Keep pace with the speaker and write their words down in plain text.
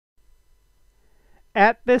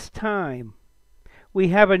At this time, we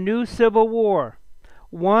have a new civil war,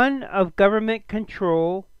 one of government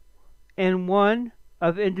control and one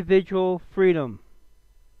of individual freedom.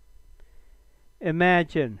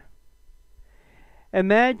 Imagine.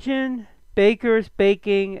 Imagine bakers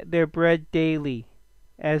baking their bread daily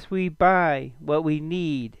as we buy what we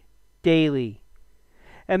need daily.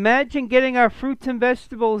 Imagine getting our fruits and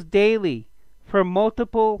vegetables daily from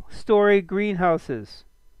multiple-story greenhouses.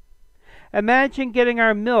 Imagine getting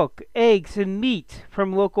our milk, eggs, and meat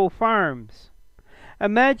from local farms.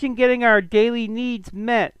 Imagine getting our daily needs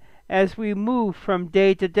met as we move from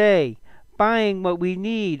day to day, buying what we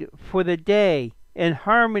need for the day in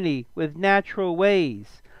harmony with natural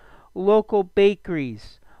ways, local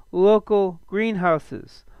bakeries, local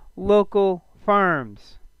greenhouses, local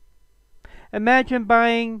farms. Imagine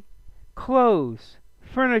buying clothes,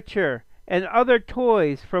 furniture, and other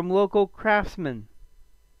toys from local craftsmen.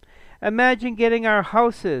 Imagine getting our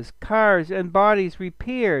houses, cars, and bodies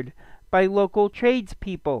repaired by local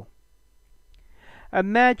tradespeople.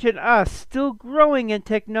 Imagine us still growing in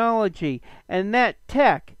technology, and that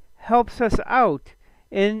tech helps us out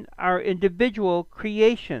in our individual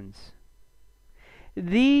creations.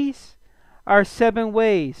 These are 7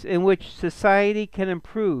 ways in which society can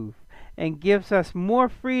improve and gives us more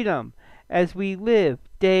freedom as we live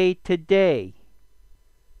day to day.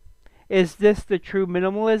 Is this the true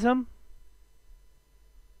minimalism?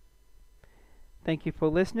 Thank you for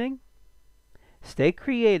listening. Stay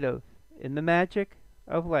creative in the magic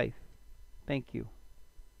of life. Thank you.